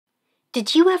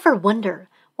Did you ever wonder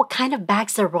what kind of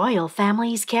bags the royal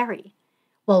families carry?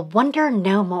 Well, wonder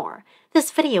no more.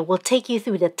 This video will take you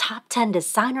through the top 10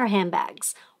 designer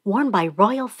handbags worn by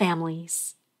royal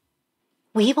families.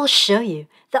 We will show you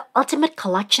the ultimate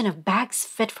collection of bags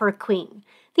fit for a queen.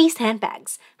 These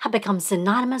handbags have become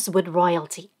synonymous with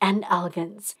royalty and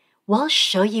elegance. We'll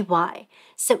show you why.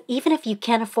 So even if you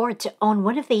can't afford to own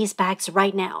one of these bags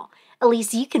right now, at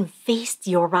least you can feast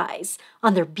your eyes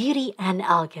on their beauty and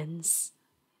elegance.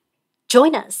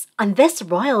 Join us on this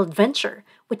royal adventure,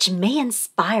 which may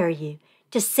inspire you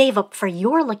to save up for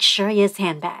your luxurious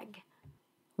handbag.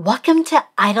 Welcome to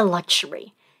Ida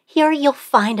Luxury. Here you'll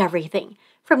find everything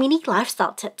from unique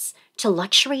lifestyle tips to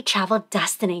luxury travel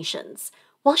destinations.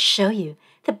 We'll show you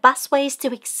the best ways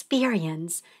to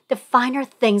experience the finer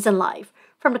things in life,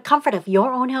 from the comfort of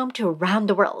your own home to around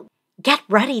the world. Get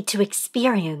ready to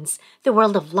experience the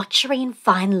world of luxury and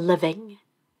fine living.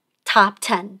 Top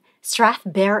 10.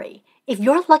 Strathberry. If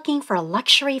you're looking for a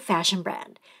luxury fashion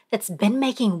brand that's been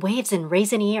making waves in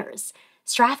recent years,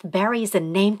 Strathberry is a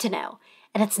name to know.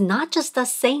 And it's not just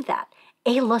us saying that.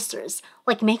 A-listers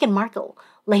like Meghan Markle,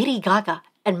 Lady Gaga,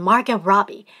 and Margot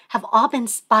Robbie have all been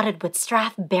spotted with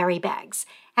Strathberry bags,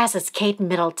 as has Kate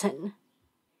Middleton.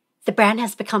 The brand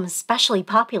has become especially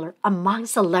popular among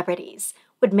celebrities,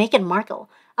 with Meghan Markle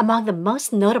among the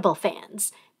most notable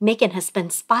fans. Meghan has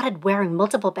been spotted wearing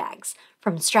multiple bags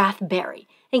from Strathberry,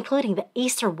 including the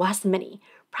Easter West Mini,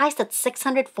 priced at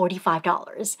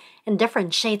 $645, and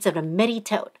different shades of the Midi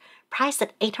Tote, priced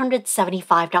at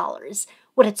 $875.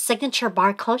 With its signature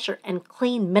bar closure and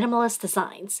clean minimalist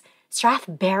designs,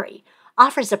 Strathberry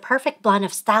offers a perfect blend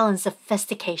of style and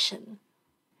sophistication.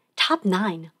 Top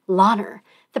 9. Launer.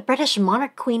 The British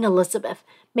monarch Queen Elizabeth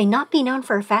may not be known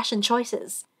for her fashion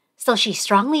choices, so she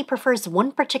strongly prefers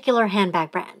one particular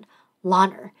handbag brand,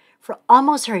 Launer. For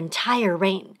almost her entire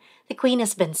reign, the Queen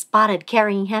has been spotted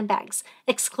carrying handbags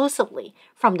exclusively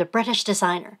from the British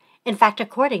designer. In fact,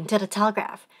 according to The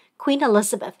Telegraph, Queen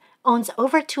Elizabeth owns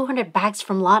over 200 bags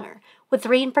from Launer, with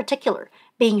 3 in particular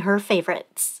being her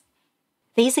favorites.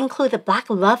 These include the Black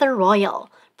Leather Royal,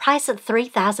 priced at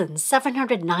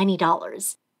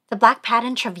 $3,790, the Black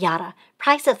Patent Traviata,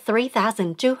 priced at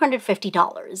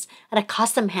 $3,250, and a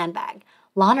custom handbag.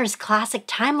 Launer's classic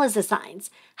timeless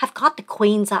designs have caught the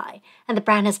Queen's eye, and the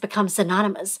brand has become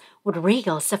synonymous with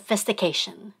regal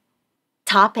sophistication.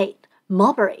 Top 8.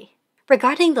 Mulberry.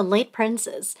 Regarding the late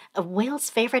princes of Wales'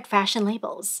 favorite fashion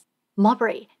labels,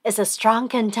 Mulberry is a strong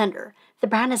contender. The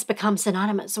brand has become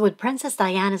synonymous with Princess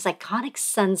Diana's iconic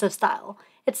sense of style.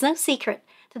 It's no secret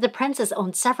that the princess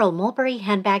owns several Mulberry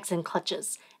handbags and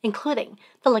clutches, including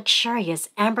the luxurious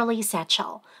Amberley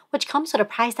satchel, which comes with a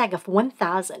price tag of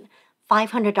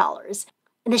 $1,500,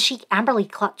 and the chic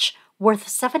Amberley clutch, worth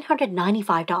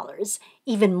 $795.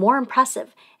 Even more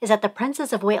impressive is that the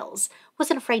Princess of Wales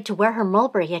wasn't afraid to wear her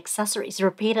Mulberry accessories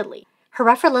repeatedly. Her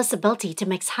effortless ability to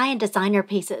mix high-end designer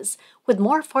pieces with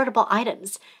more affordable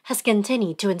items has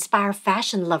continued to inspire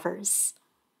fashion lovers.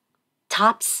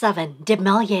 Top 7. De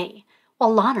Melier.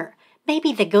 While Launer may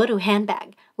be the go-to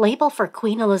handbag label for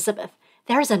Queen Elizabeth,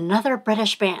 there's another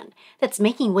British brand that's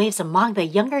making waves among the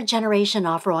younger generation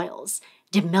of royals,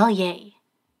 De Melier.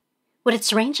 With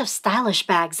its range of stylish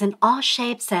bags in all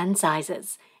shapes and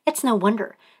sizes, it's no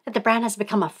wonder that the brand has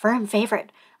become a firm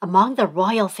favorite among the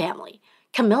royal family.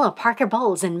 Camilla Parker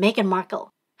Bowles and Meghan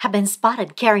Markle have been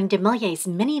spotted carrying De Melier's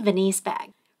mini Venice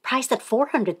bag, priced at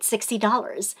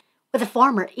 $460, with the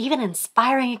former even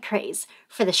inspiring a craze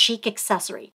for the chic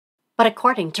accessory. But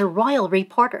according to royal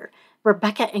reporter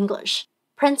Rebecca English,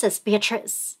 Princess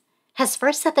Beatrice has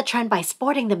first set the trend by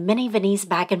sporting the mini Venice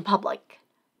bag in public.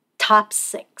 Top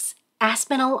 6.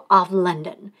 Aspinall of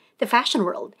London. The fashion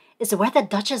world is where the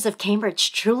Duchess of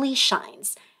Cambridge truly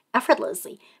shines,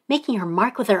 effortlessly making her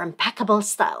mark with her impeccable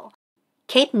style.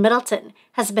 Kate Middleton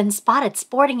has been spotted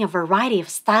sporting a variety of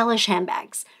stylish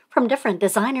handbags from different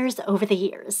designers over the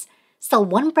years. Still,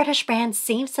 one British brand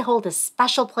seems to hold a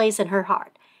special place in her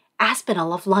heart,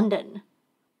 Aspinall of London.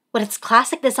 With its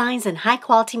classic designs and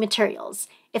high-quality materials,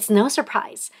 it's no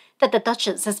surprise that the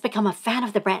Duchess has become a fan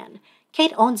of the brand.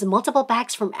 Kate owns multiple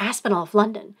bags from Aspinall of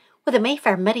London, with the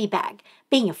Mayfair Midi bag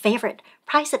being a favorite,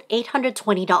 priced at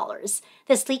 $820.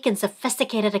 This sleek and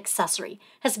sophisticated accessory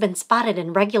has been spotted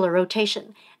in regular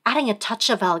rotation, adding a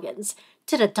touch of elegance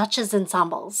to the Duchess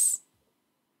ensembles.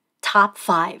 Top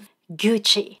 5.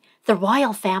 Gucci. The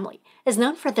royal family is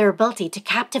known for their ability to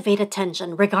captivate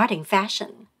attention regarding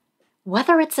fashion.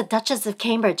 Whether it's the Duchess of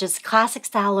Cambridge's classic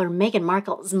style or Meghan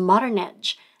Markle's modern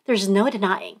edge, there's no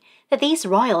denying that these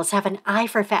royals have an eye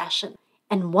for fashion,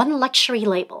 and one luxury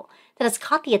label that has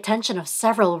caught the attention of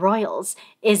several royals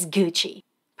is Gucci.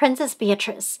 Princess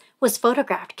Beatrice was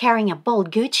photographed carrying a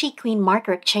bold Gucci Queen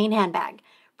Margaret chain handbag,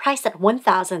 priced at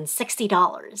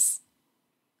 $1,060.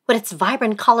 With its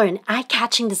vibrant color and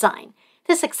eye-catching design,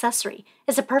 this accessory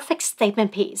is a perfect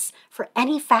statement piece for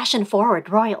any fashion-forward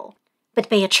royal. But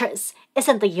Beatrice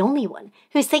isn't the only one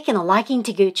who's taken a liking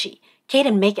to Gucci. Kate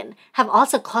and Meghan have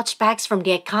also clutched bags from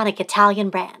the iconic Italian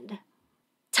brand.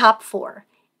 Top 4.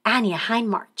 Anya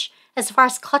Hindmarch. As far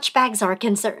as clutch bags are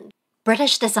concerned,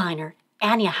 British designer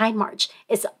Anya Hindmarch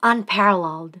is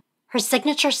unparalleled. Her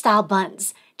signature style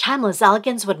blends timeless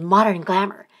elegance with modern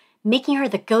glamour, making her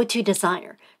the go-to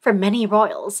designer for many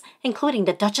royals, including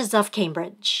the Duchess of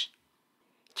Cambridge.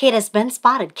 Kate has been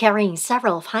spotted carrying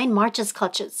several of Hindmarch's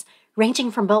clutches, ranging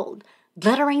from bold,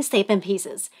 glittering statement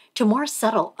pieces to more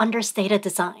subtle, understated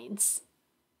designs.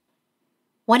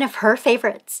 One of her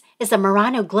favorites is a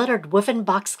Murano glittered woven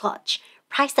box clutch,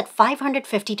 priced at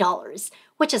 $550,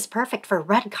 which is perfect for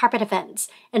red carpet events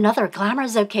and other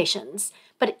glamorous occasions.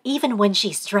 But even when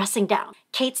she's dressing down,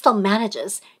 Kate still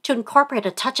manages to incorporate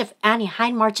a touch of Anya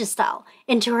Hindmarch's style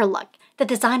into her look. The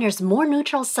designer's more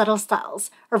neutral, subtle styles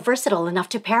are versatile enough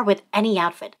to pair with any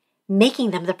outfit,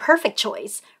 making them the perfect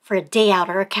choice for a day out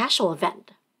or a casual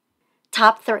event.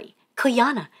 Top 3.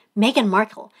 Kuyana. Meghan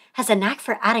Markle has a knack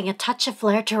for adding a touch of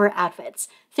flair to her outfits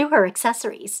through her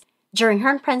accessories. During her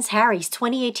and Prince Harry's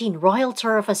 2018 royal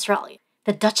tour of Australia,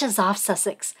 the Duchess of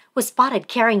Sussex was spotted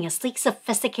carrying a sleek,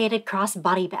 sophisticated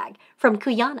crossbody bag from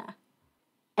Kuyana.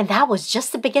 And that was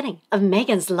just the beginning of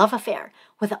Meghan's love affair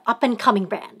with the up-and-coming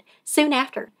brand. Soon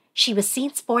after, she was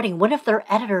seen sporting one of their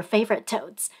editor favorite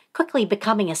totes, quickly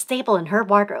becoming a staple in her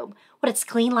wardrobe. With its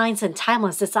clean lines and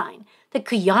timeless design, the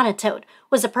Kuyana tote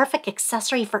was a perfect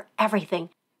accessory for everything,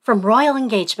 from royal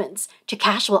engagements to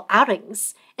casual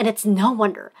outings, and it's no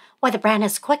wonder why the brand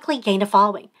has quickly gained a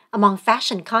following among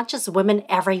fashion-conscious women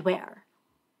everywhere.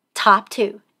 Top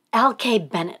 2. L.K.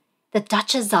 Bennett. The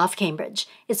Duchess of Cambridge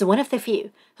is one of the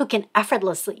few who can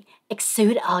effortlessly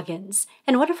exude elegance,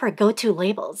 and one of her go-to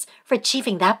labels for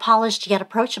achieving that polished yet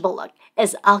approachable look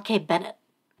is L.K. Bennett.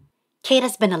 Kate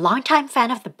has been a longtime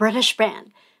fan of the British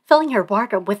brand, filling her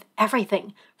wardrobe with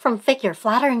everything from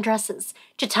figure-flattering dresses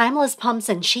to timeless pumps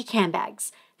and chic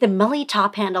handbags. The Millie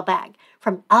top handle bag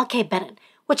from L.K. Bennett,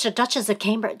 which the Duchess of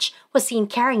Cambridge was seen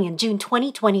carrying in June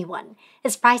 2021,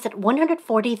 is priced at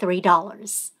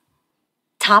 $143.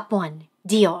 Top 1.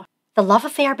 Dior. The love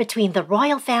affair between the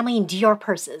royal family and Dior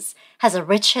purses has a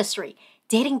rich history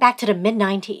dating back to the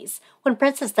mid-90s, when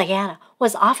Princess Diana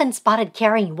was often spotted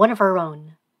carrying one of her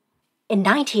own. In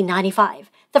 1995,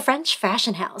 the French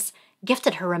fashion house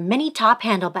gifted her a mini top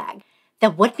handle bag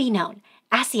that would be known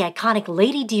as the iconic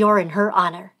Lady Dior in her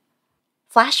honor.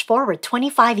 Flash forward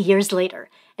 25 years later,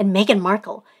 and Meghan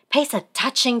Markle pays a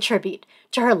touching tribute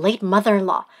to her late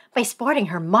mother-in-law by sporting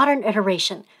her modern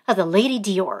iteration of the Lady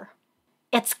Dior.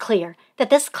 It's clear that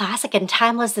this classic and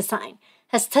timeless design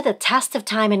has stood the test of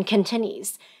time and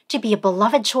continues to be a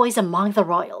beloved choice among the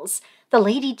royals. The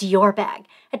Lady Dior bag,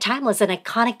 a timeless and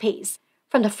iconic piece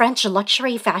from the French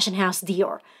luxury fashion house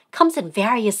Dior, comes in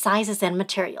various sizes and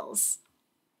materials.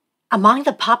 Among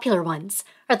the popular ones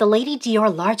are the Lady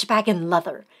Dior large bag in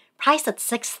leather, priced at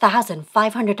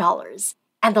 $6,500,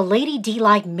 and the Lady D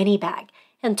Light mini bag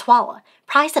in toile,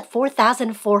 priced at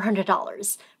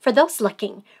 $4,400. For those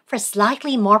looking for a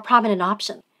slightly more prominent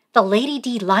option, the Lady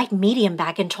D Light medium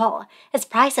bag in toile is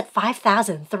priced at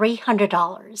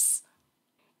 $5,300.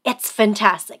 It's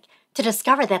fantastic to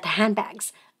discover that the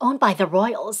handbags owned by the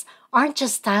royals aren't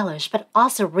just stylish but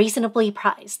also reasonably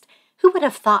priced. Who would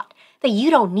have thought that you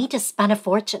don't need to spend a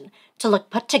fortune to look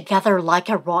put together like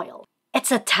a royal?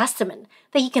 It's a testament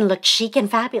that you can look chic and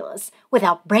fabulous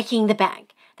without breaking the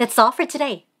bank. That's all for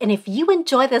today, and if you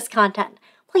enjoy this content,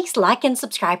 please like and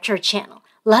subscribe to our channel.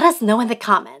 Let us know in the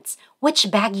comments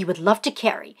which bag you would love to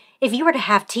carry if you were to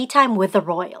have tea time with the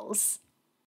royals.